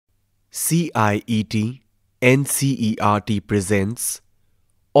CIET NCERT presents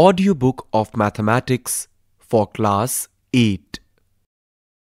Audiobook of Mathematics for Class 8.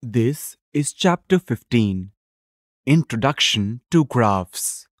 This is Chapter 15, Introduction to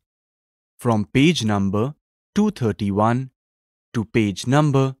Graphs, from page number 231 to page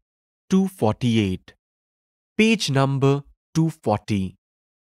number 248. Page number 240.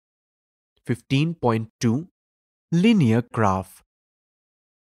 15.2 Linear Graph.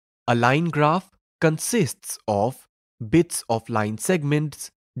 A line graph consists of bits of line segments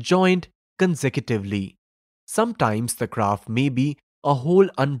joined consecutively. Sometimes the graph may be a whole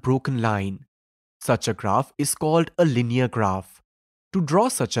unbroken line. Such a graph is called a linear graph. To draw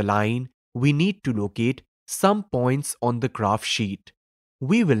such a line, we need to locate some points on the graph sheet.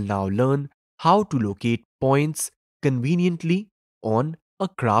 We will now learn how to locate points conveniently on a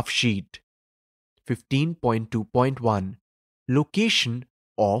graph sheet. 15.2.1 Location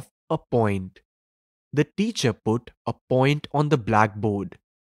of a point. The teacher put a point on the blackboard.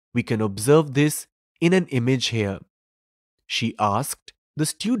 We can observe this in an image here. She asked the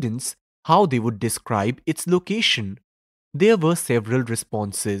students how they would describe its location. There were several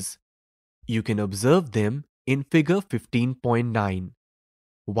responses. You can observe them in figure 15.9.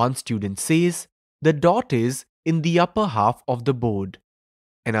 One student says the dot is in the upper half of the board.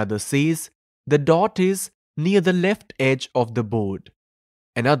 Another says the dot is near the left edge of the board.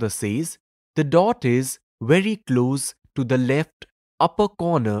 Another says the dot is very close to the left upper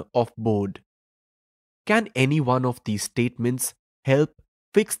corner of board. Can any one of these statements help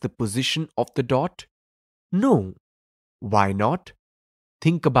fix the position of the dot? No. Why not?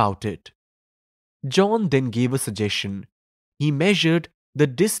 Think about it. John then gave a suggestion. He measured the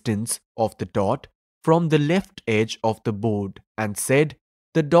distance of the dot from the left edge of the board and said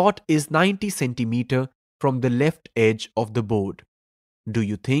the dot is 90 centimeter from the left edge of the board. Do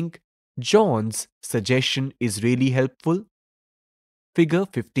you think John's suggestion is really helpful? Figure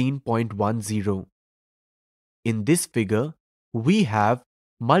 15.10. In this figure, we have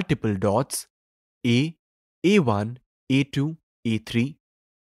multiple dots A, A1, A2, A3.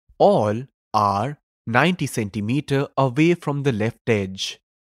 All are 90 centimeter away from the left edge.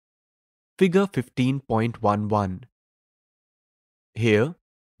 Figure 15.11. Here,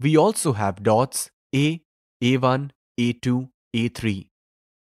 we also have dots A, A1, A2, A3.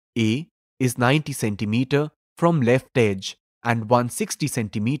 A is 90 centimeter from left edge and 160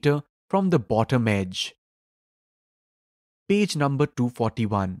 centimeter from the bottom edge. Page number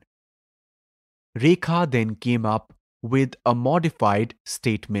 241. Rekha then came up with a modified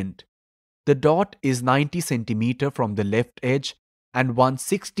statement. The dot is 90 centimeter from the left edge and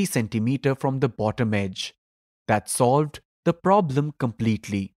 160 centimeter from the bottom edge. That solved the problem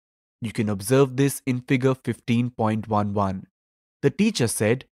completely. You can observe this in figure 15.11. The teacher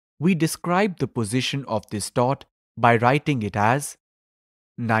said, we describe the position of this dot by writing it as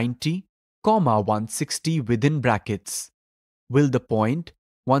 90, 160 within brackets. Will the point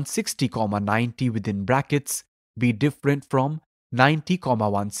 160, 90 within brackets be different from 90,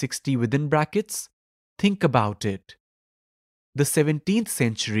 160 within brackets? Think about it. The 17th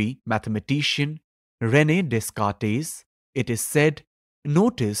century mathematician René Descartes, it is said,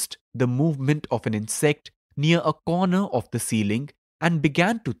 noticed the movement of an insect near a corner of the ceiling and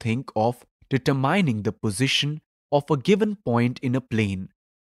began to think of determining the position of a given point in a plane.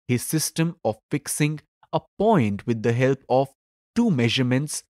 His system of fixing a point with the help of two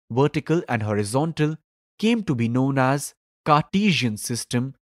measurements, vertical and horizontal, came to be known as Cartesian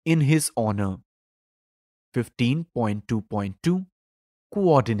system in his honor. 15.2.2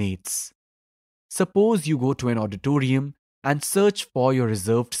 Coordinates. Suppose you go to an auditorium and search for your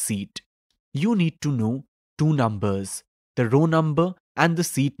reserved seat. You need to know two numbers, the row number and the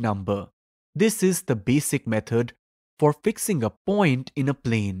seat number. This is the basic method for fixing a point in a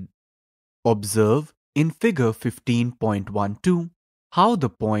plane. Observe in figure 15.12 how the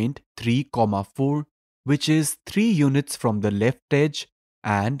point 3, 4, which is 3 units from the left edge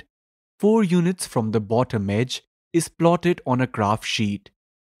and 4 units from the bottom edge, is plotted on a graph sheet.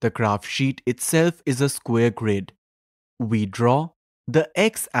 The graph sheet itself is a square grid. We draw the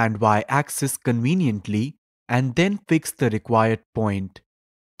x and y axis conveniently and then fix the required point.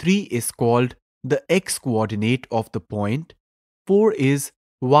 3 is called the x coordinate of the point. 4 is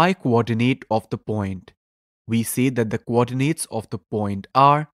y coordinate of the point. We say that the coordinates of the point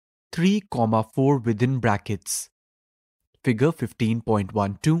are 3, 4 within brackets. Figure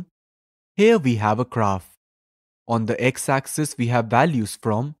 15.12. Here we have a graph. On the x-axis we have values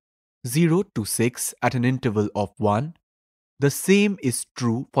from 0 to 6 at an interval of 1. The same is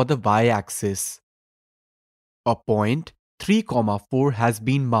true for the y-axis. A point 3, 4 has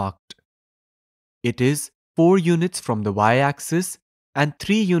been marked. It is 4 units from the y-axis and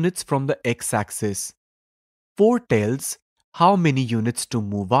 3 units from the x-axis. 4 tells how many units to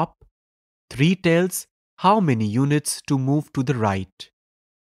move up, 3 tells how many units to move to the right.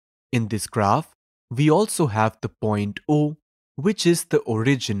 In this graph, we also have the point O, which is the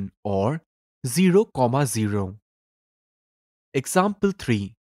origin or 0, 0. Example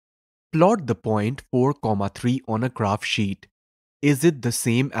 3. Plot the point 4, 3 on a graph sheet. Is it the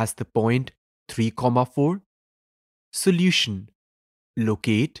same as the point 3, 4? Solution.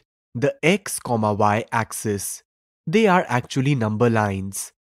 Locate the x, y axis. They are actually number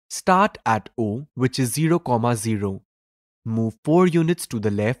lines. Start at O, which is 0, 0. Move 4 units to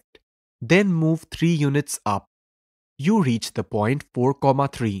the left, then move 3 units up. You reach the point 4,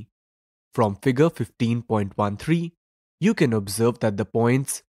 3. From figure 15.13, you can observe that the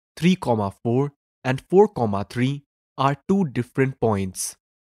points 3, 4 and 4, 3 are two different points.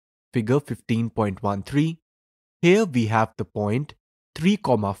 Figure 15.13. Here we have the point 3,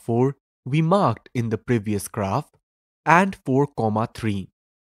 4 we marked in the previous graph and 4, 3.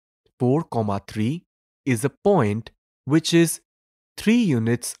 4, 3 is a point which is 3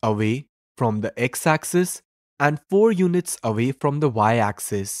 units away from the x-axis and 4 units away from the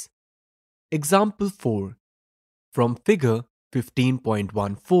y-axis. Example 4. From figure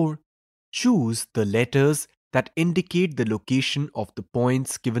 15.14, choose the letters that indicate the location of the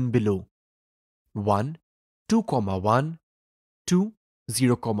points given below. 1, 2, 1, 2,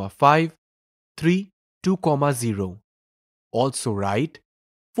 0, 5, 3, 2, 0. Also write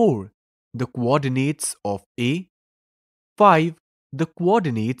 4, the coordinates of A, 5, the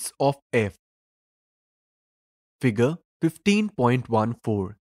coordinates of F. Figure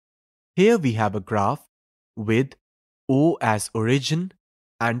 15.14. Here we have a graph with O as origin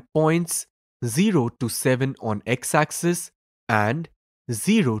and points 0 to 7 on x-axis and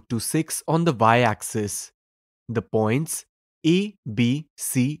 0 to 6 on the y-axis. The points A, B,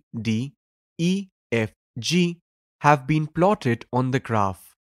 C, D, E, F, G have been plotted on the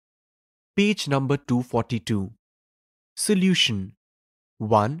graph. Page number 242. Solution.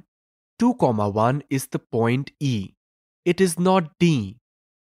 1, 2, 1 is the point E. It is not D.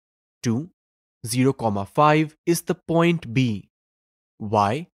 2, 0, 5 is the point B.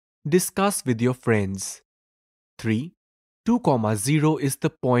 Why? Discuss with your friends. 3, 2, 0 is the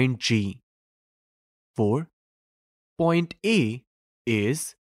point G. 4, point A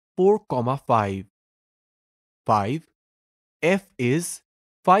is 4, 5. 5, F is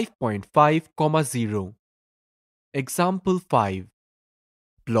 5.5, 0. Example 5.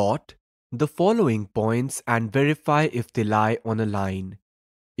 Plot the following points and verify if they lie on a line.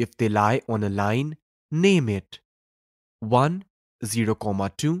 If they lie on a line, name it. 1, 0,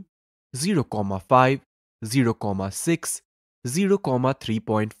 2, 0, 5, 0, 6, 0,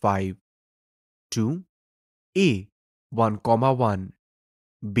 3.5. 2. A, 1, 1.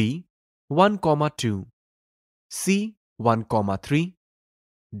 B, 1, 2. C, 1, 3.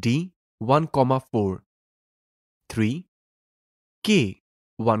 D, 1, 4. 3. K,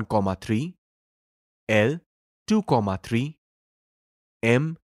 1, 3. L, 2, 3.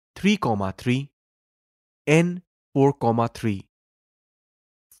 M, 3, 3. N, 4, 3.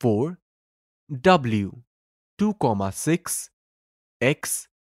 4. W, 2, 6. X,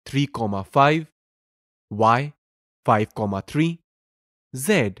 3, 5. Y, 5, 3.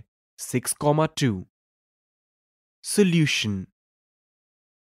 Z, 6, 2. Solution.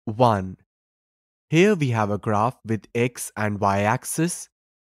 1. Here we have a graph with x and y axis.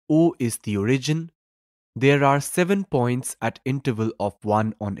 O is the origin. There are 7 points at interval of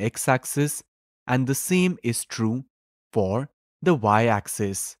 1 on x-axis and the same is true for the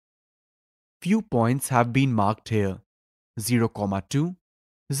y-axis. Few points have been marked here: 0, 2,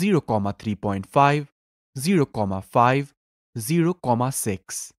 0, 3.5, 0, 5, 0,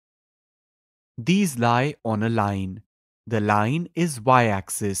 6. These lie on a line. The line is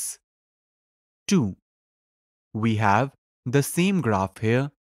y-axis. 2. We have the same graph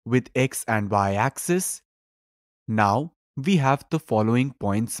here with x and y axis. Now we have the following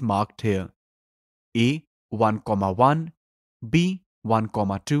points marked here: A, 1, 1, B, 1,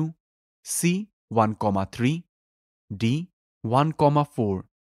 2, C, 1, 3, D, 1, 4.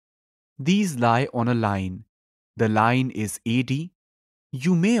 These lie on a line. The line is AD.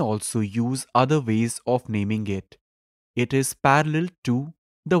 You may also use other ways of naming it. It is parallel to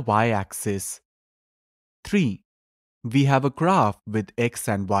the y-axis. 3. We have a graph with x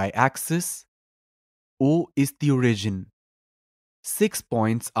and y axis. O is the origin. 6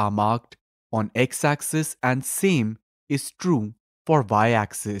 points are marked on x-axis and same is true for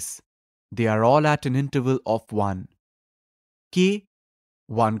y-axis. They are all at an interval of 1. K,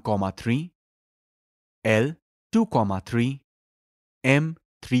 1, 3. L 2, 3, M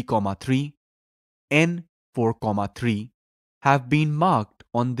 3, 3, N 4, 3 have been marked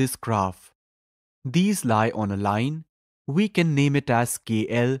on this graph. These lie on a line. We can name it as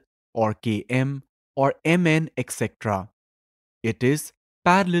KL or KM or MN, etc. It is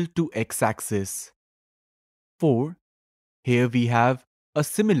parallel to x-axis. 4. Here we have a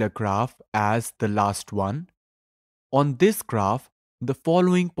similar graph as the last one. On this graph, the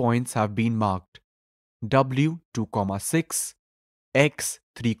following points have been marked: W 2, 6, X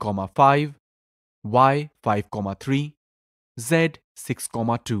 3, 5, Y 5, 3, Z 6,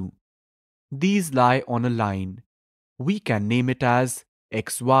 2. These lie on a line. We can name it as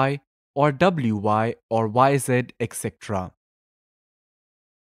XY or WY or YZ, etc.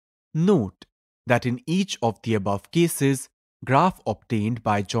 Note that in each of the above cases, graph obtained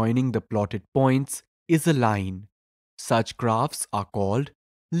by joining the plotted points is a line. Such graphs are called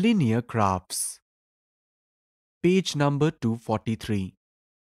linear graphs. Page number 243.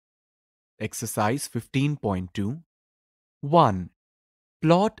 Exercise 15.2. 1.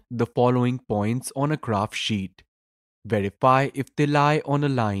 Plot the following points on a graph sheet. Verify if they lie on a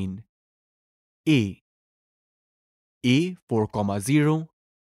line. A 4, 0,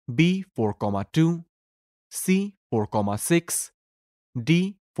 B 4, 2, C 4, 6,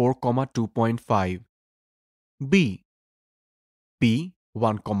 D 4, 2.5. B P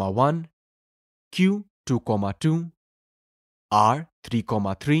 1, 1, Q 2, 2, R 3,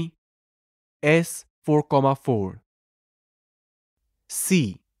 3, S 4, 4.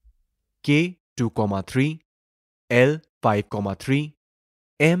 C K 2, 3, L 5, 3,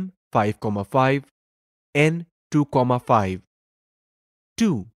 M 5, 5, N 2, 5.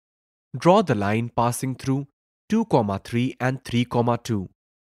 2. Draw the line passing through 2, 3 and 3, 2.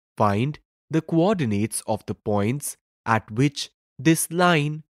 Find the coordinates of the points at which this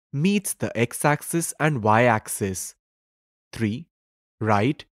line meets the x-axis and y-axis. 3.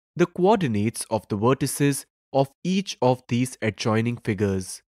 Write the coordinates of the vertices of each of these adjoining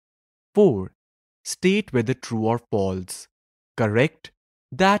figures. 4. State whether true or false. Correct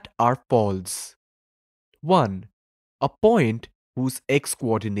that are false. 1. A point whose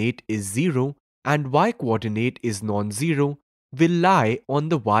x-coordinate is 0 and y-coordinate is non-zero will lie on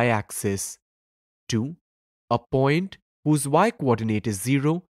the y-axis. 2. A point whose y-coordinate is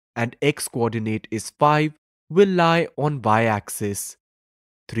 0 and x-coordinate is 5 will lie on y-axis.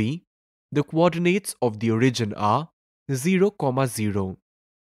 3. The coordinates of the origin are 0, 0.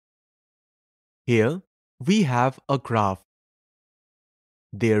 Here we have a graph.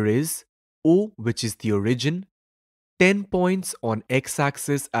 There is O, which is the origin, 10 points on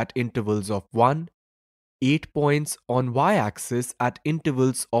x-axis at intervals of 1, 8 points on y-axis at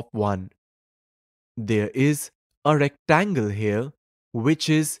intervals of 1. There is a rectangle here which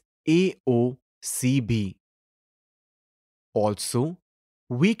is AOCB. Also,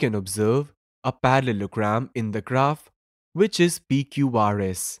 we can observe a parallelogram in the graph which is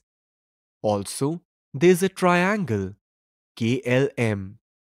PQRS. Also, there is a triangle KLM.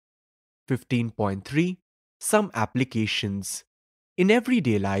 15.3. Some applications. In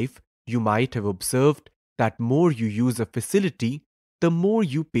everyday life, you might have observed that more you use a facility, the more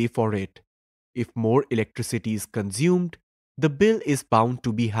you pay for it. If more electricity is consumed, the bill is bound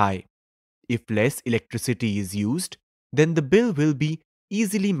to be high. If less electricity is used, then the bill will be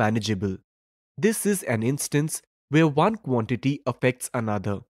easily manageable. This is an instance where one quantity affects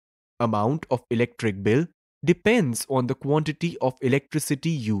another. Amount of electric bill depends on the quantity of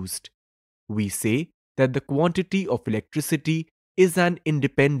electricity used. We say that the quantity of electricity is an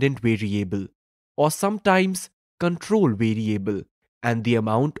independent variable, or sometimes control variable, and the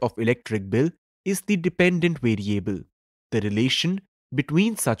amount of electric bill is the dependent variable. The relation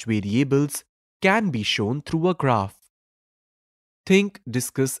between such variables can be shown through a graph. Think,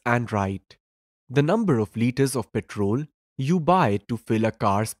 discuss and write. The number of liters of petrol you buy to fill a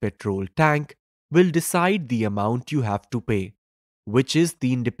car's petrol tank will decide the amount you have to pay. Which is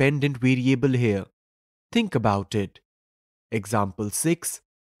the independent variable here? Think about it. Example 6.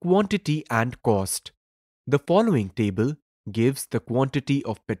 Quantity and cost. The following table gives the quantity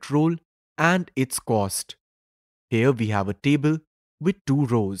of petrol and its cost. Here we have a table with 2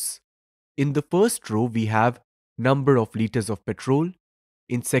 rows. In the first row we have number of liters of petrol.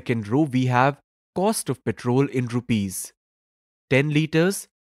 In second row we have cost of petrol in rupees. 10 liters,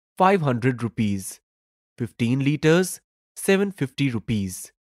 500 rupees. 15 liters, 750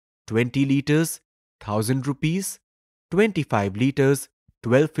 rupees. 20 liters, 1000 rupees. 25 liters,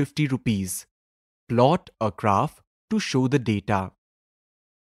 1250 rupees. Plot a graph to show the data.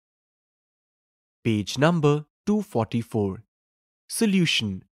 Page number 244.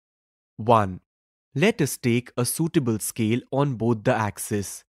 Solution. 1. Let us take a suitable scale on both the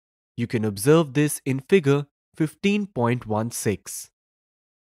axes. You can observe this in figure 15.16.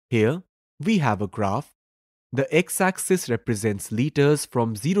 Here, we have a graph. The x-axis represents liters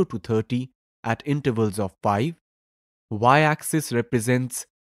from 0 to 30 at intervals of 5. Y-axis represents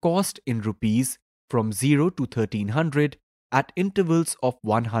cost in rupees from 0 to 1300 at intervals of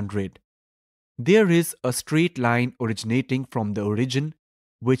 100. There is a straight line originating from the origin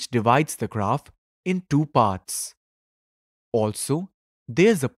which divides the graph in two parts. Also,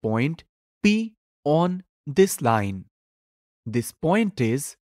 there's a point P on this line. This point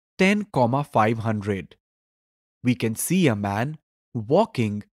is 10,500. We can see a man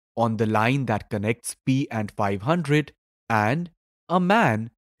walking on the line that connects P and 500 and a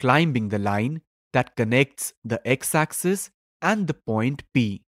man climbing the line that connects the x-axis and the point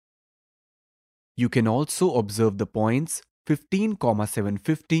P. You can also observe the points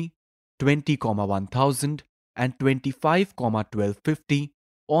 15,750, 20,1000 and 25,1250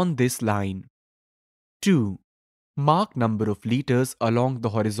 on this line. 2. Mark number of liters along the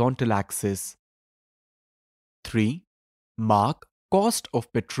horizontal axis. 3. Mark cost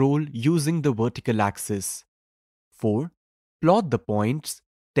of petrol using the vertical axis. 4. Plot the points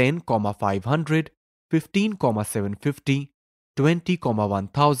 10,500, 15,750,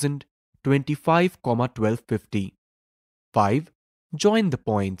 20,1000, 25,1250. 5. Join the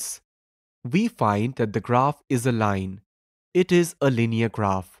points. We find that the graph is a line. It is a linear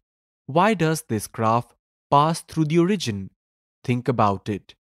graph. Why does this graph pass through the origin? Think about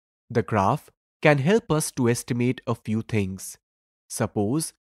it. The graph can help us to estimate a few things.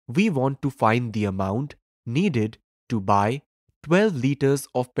 Suppose we want to find the amount needed to buy 12 liters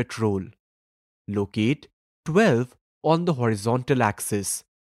of petrol. Locate 12 on the horizontal axis.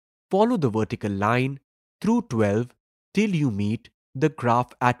 Follow the vertical line through 12 till you meet the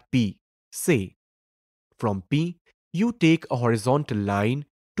graph at P, say. From P, you take a horizontal line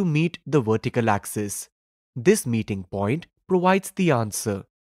to meet the vertical axis. This meeting point provides the answer.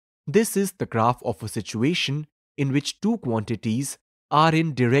 This is the graph of a situation in which two quantities are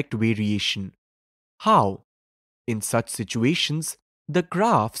in direct variation. How? In such situations, the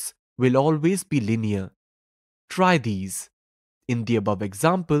graphs will always be linear. Try these. In the above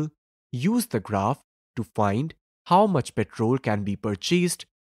example, use the graph to find how much petrol can be purchased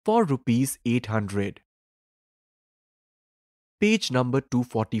for rupees 800. Page number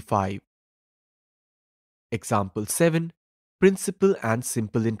 245. Example 7. Principal and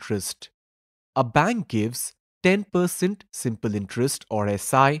simple interest. A bank gives 10% simple interest or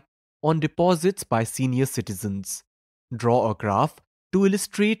SI on deposits by senior citizens. Draw a graph to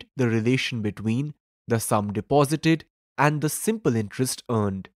illustrate the relation between the sum deposited and the simple interest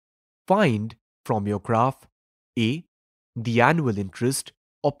earned. Find from your graph A. The annual interest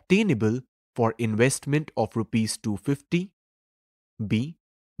obtainable for investment of rupees 250. B.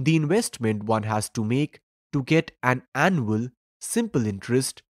 The investment one has to make to get an annual simple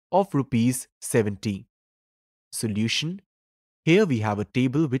interest of rupees 70. Solution. Here we have a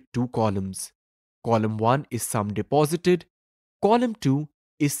table with two columns. Column 1 is sum deposited. Column 2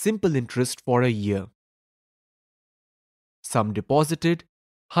 is simple interest for a year. Sum deposited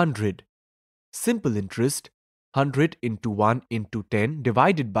 100. Simple interest 100 into 1 into 10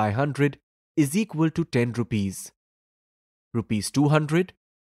 divided by 100 is equal to 10 rupees. Rupees 200.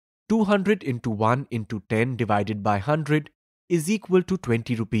 200 into 1 into 10 divided by 100 is equal to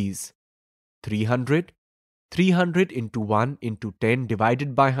 20 rupees. 300. 300 into 1 into 10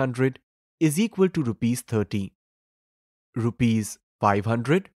 divided by 100 is equal to rupees 30. Rupees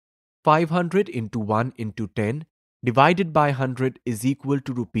 500. 500 into 1 into 10 divided by 100 is equal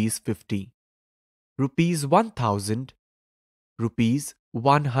to rupees 50. Rupees 1000. Rupees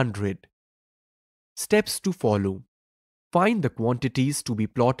 100. Steps to follow. Find the quantities to be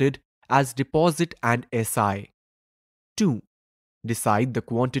plotted as deposit and SI. 2. Decide the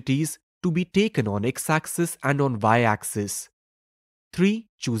quantities to be taken on x-axis and on y-axis. 3.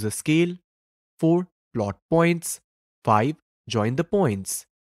 Choose a scale. 4. Plot points. 5. Join the points.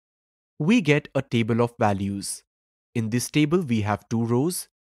 We get a table of values. In this table we have two rows.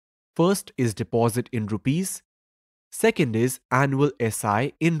 First is deposit in rupees. Second is annual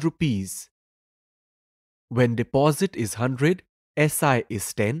SI in rupees. When deposit is 100, SI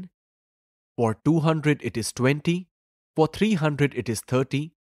is 10. For 200 it is 20. For 300 it is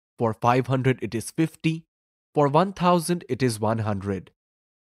 30. For 500 it is 50. For 1000 it is 100.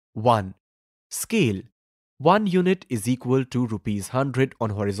 1. Scale. 1 unit is equal to rupees 100 on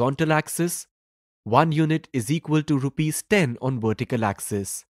horizontal axis. 1 unit is equal to rupees 10 on vertical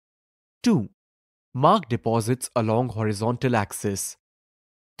axis. 2. Mark deposits along horizontal axis.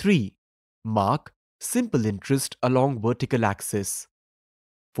 3. Mark simple interest along vertical axis.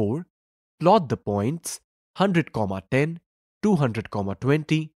 4. Plot the points 100, 10, 200,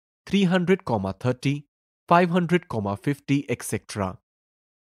 20, 300, 30, 500, 50, etc.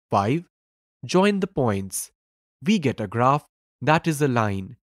 5. Join the points. We get a graph that is a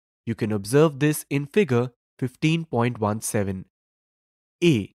line. You can observe this in figure 15.17.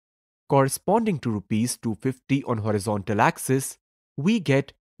 A. Corresponding to rupees 250 on horizontal axis, we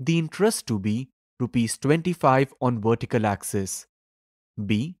get the interest to be rupees 25 on vertical axis.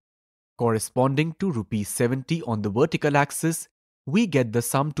 B. Corresponding to rupees 70 on the vertical axis, we get the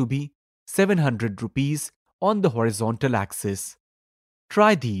sum to be 700 rupees on the horizontal axis.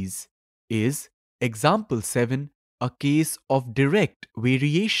 Try these. Is example 7 a case of direct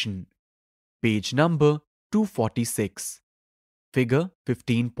variation? Page number 246. Figure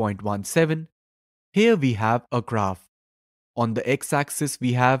 15.17. Here we have a graph. On the x-axis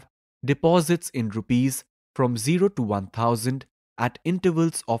we have deposits in rupees from 0 to 1000 at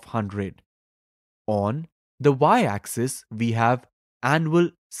intervals of 100. On the y-axis we have annual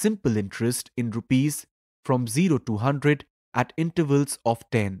simple interest in rupees from 0 to 100 at intervals of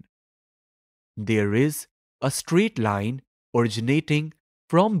 10. There is a straight line originating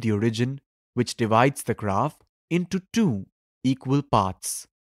from the origin which divides the graph into two equal parts.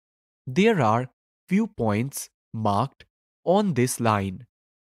 There are few points marked on this line: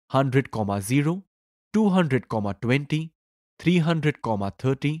 100, 0, 200, 20, 300,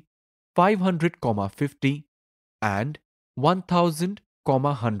 30, 500, 50, and 1000,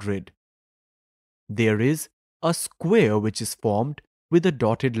 100. There is a square which is formed with a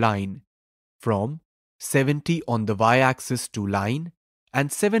dotted line from 70 on the y-axis to line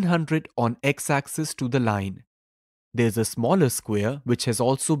and 700 on x-axis to the line. There is a smaller square which has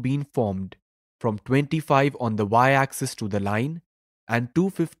also been formed from 25 on the y-axis to the line and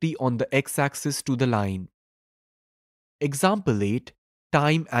 250 on the x-axis to the line. Example 8.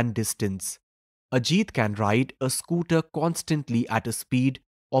 Time and distance. Ajit can ride a scooter constantly at a speed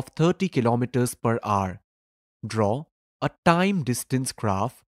of 30 km per hour. Draw a time-distance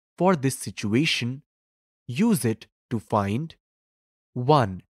graph for this situation. Use it to find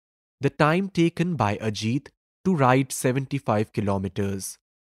 1. The time taken by Ajit to ride 75 kilometers.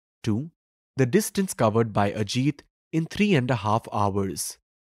 2. The distance covered by Ajit in 3.5 hours.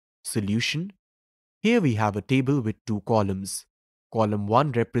 Solution. Here we have a table with two columns. Column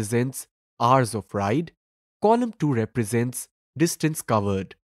 1 represents hours of ride. Column 2 represents distance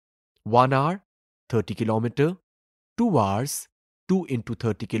covered. 1 hour, 30 km. 2 hours, 2 into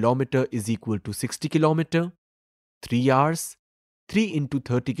 30 km is equal to 60 km. 3 hours, 3 into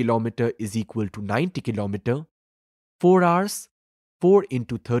 30 km is equal to 90 km. 4 hours, 4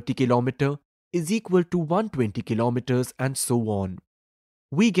 into 30 km is equal to 120 km, and so on.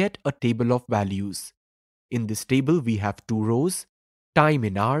 We get a table of values. In this table we have two rows, time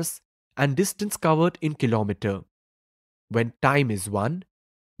in hours and distance covered in kilometer. When time is 1,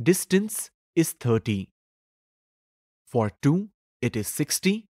 distance is 30. For 2, it is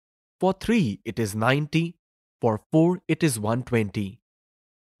 60. For 3, it is 90. For 4, it is 120.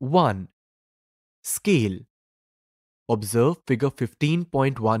 1. Scale. Observe figure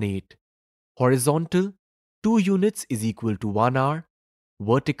 15.18. Horizontal, 2 units is equal to 1 hour.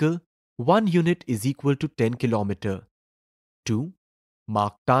 Vertical, 1 unit is equal to 10 km. 2.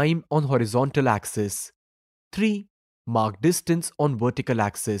 Mark time on horizontal axis. 3. Mark distance on vertical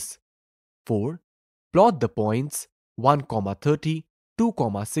axis. 4. Plot the points 1, 30, 2,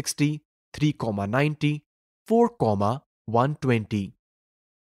 60, 3, 90, 4, 120.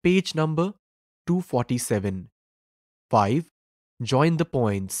 Page number 247. 5. Join the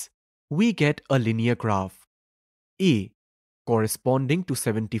points. We get a linear graph. A. Corresponding to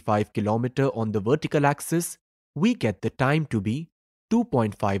 75 km on the vertical axis, we get the time to be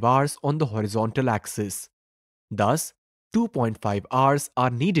 2.5 hours on the horizontal axis. Thus, 2.5 hours are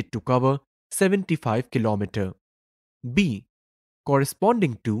needed to cover 75 km. B.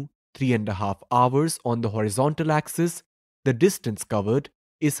 Corresponding to 3.5 hours on the horizontal axis, the distance covered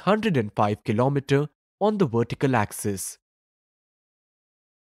is 105 km on the vertical axis.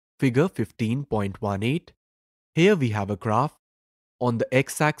 Figure 15.18. Here we have a graph. On the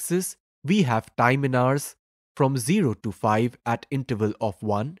x-axis, we have time in hours from 0 to 5 at interval of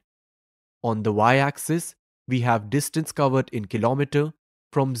 1. On the y-axis, we have distance covered in kilometer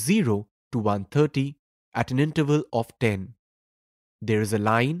from 0 to 130 at an interval of 10. There is a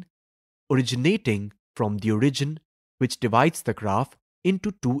line originating from the origin which divides the graph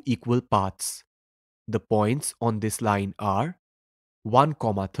into two equal parts. The points on this line are 1,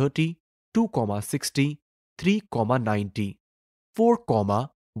 30, 2, 60, 3, 90, 4,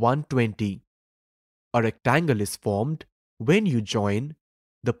 120. A rectangle is formed when you join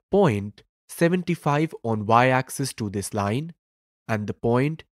the point 75 on y-axis to this line and the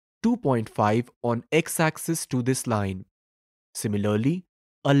point 2.5 on x-axis to this line. Similarly,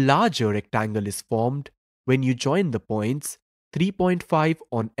 a larger rectangle is formed when you join the points 3.5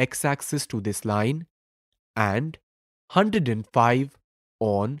 on x-axis to this line and 105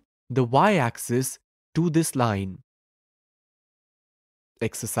 on the y-axis to this line.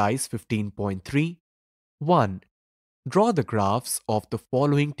 Exercise 15.3. 1. Draw the graphs of the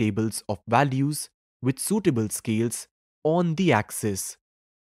following tables of values with suitable scales on the axis.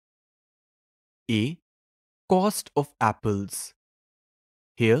 A. Cost of apples.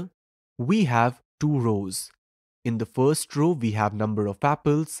 Here, we have two rows. In the first row, we have number of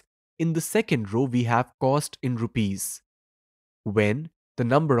apples. In the second row, we have cost in rupees. When the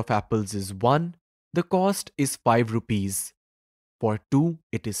number of apples is 1, the cost is 5 rupees. For 2,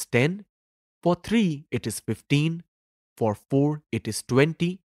 it is 10. For 3, it is 15. For 4, it is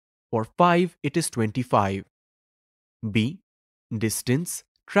 20. For 5, it is 25. B. Distance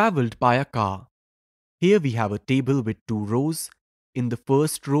travelled by a car. Here we have a table with two rows. In the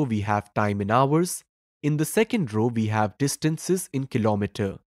first row, we have time in hours. In the second row, we have distances in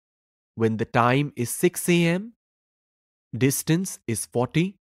kilometer. When the time is 6 a.m., distance is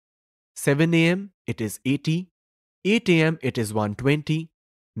 40. 7 a.m., it is 80. 8 a.m., it is 120.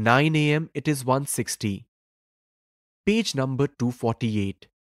 9 a.m., it is 160. Page number 248.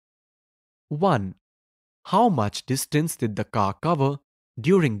 1. How much distance did the car cover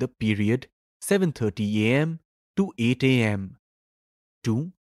during the period 7:30 a.m. to 8 a.m.?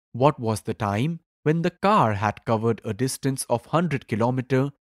 2. What was the time when the car had covered a distance of 100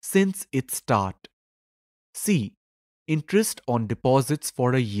 km since its start? C. Interest on deposits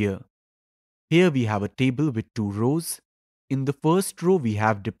for a year. Here we have a table with two rows. In the first row we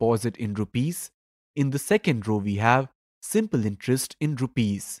have deposit in rupees. In the second row we have simple interest in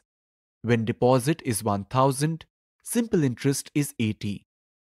rupees. When deposit is 1000, simple interest is 80.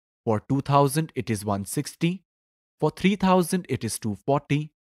 For 2000 it is 160. For 3000 it is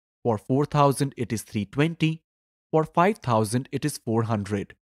 240. For 4000 it is 320. For 5000 it is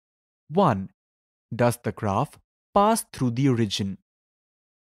 400. 1. Does the graph pass through the origin?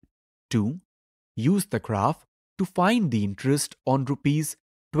 2. Use the graph to find the interest on rupees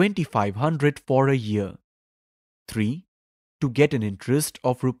 2500 for a year. 3. To get an interest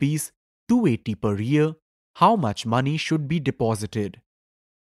of rupees 280 per year, how much money should be deposited?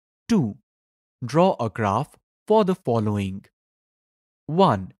 2. Draw a graph for the following.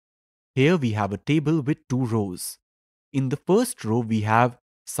 1. Here we have a table with two rows. In the first row we have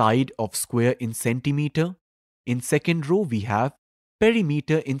side of square in centimeter. In second row we have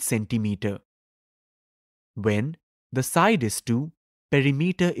perimeter in centimeter. When the side is 2,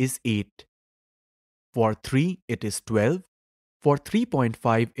 perimeter is 8. For 3 it is 12. For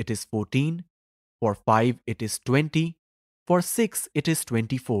 3.5 it is 14. For 5 it is 20. For 6 it is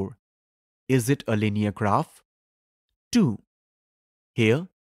 24. Is it a linear graph? 2. Here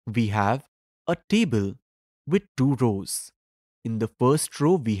we have a table with two rows. In the first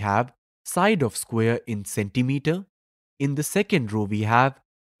row we have side of square in centimeter. In the second row we have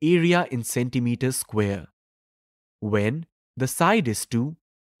area in centimeter square. When the side is 2,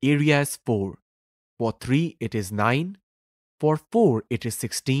 area is 4. For 3 it is 9. For 4 it is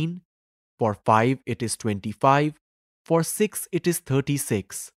 16. For 5 it is 25. For 6 it is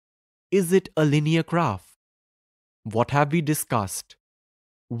 36. Is it a linear graph? What have we discussed?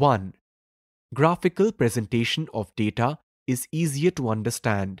 1. Graphical presentation of data is easier to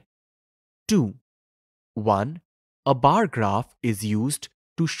understand. 2. 1. A bar graph is used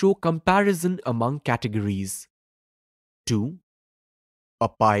to show comparison among categories. 2. A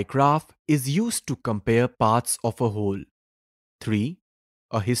pie graph is used to compare parts of a whole. 3.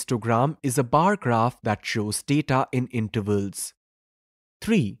 A histogram is a bar graph that shows data in intervals.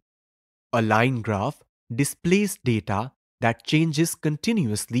 3. A line graph displays data that changes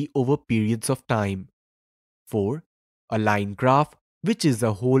continuously over periods of time. 4. A line graph, which is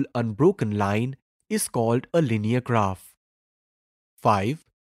a whole unbroken line, is called a linear graph. 5.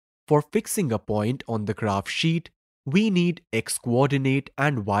 For fixing a point on the graph sheet, we need x-coordinate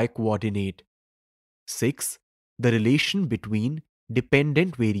and y-coordinate. 6. The relation between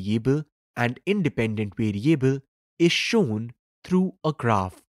dependent variable and independent variable is shown through a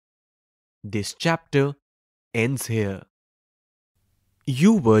graph. This chapter ends here.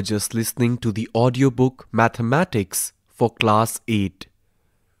 You were just listening to the audiobook Mathematics for Class 8.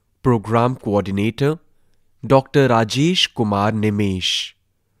 Program Coordinator Dr. Rajesh Kumar Nimesh.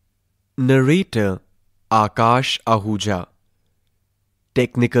 Narrator Akash Ahuja.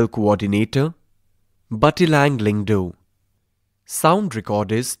 Technical Coordinator Batilang Lingdo. Sound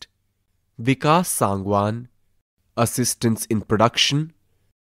recordist Vikas Sangwan. Assistance in production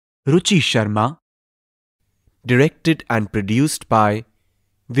Ruchi Sharma. Directed and produced by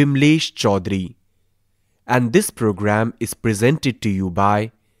Vimlesh Chaudhary. And this program is presented to you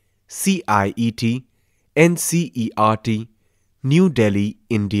by CIET NCERT, New Delhi,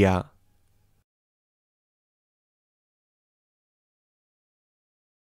 India.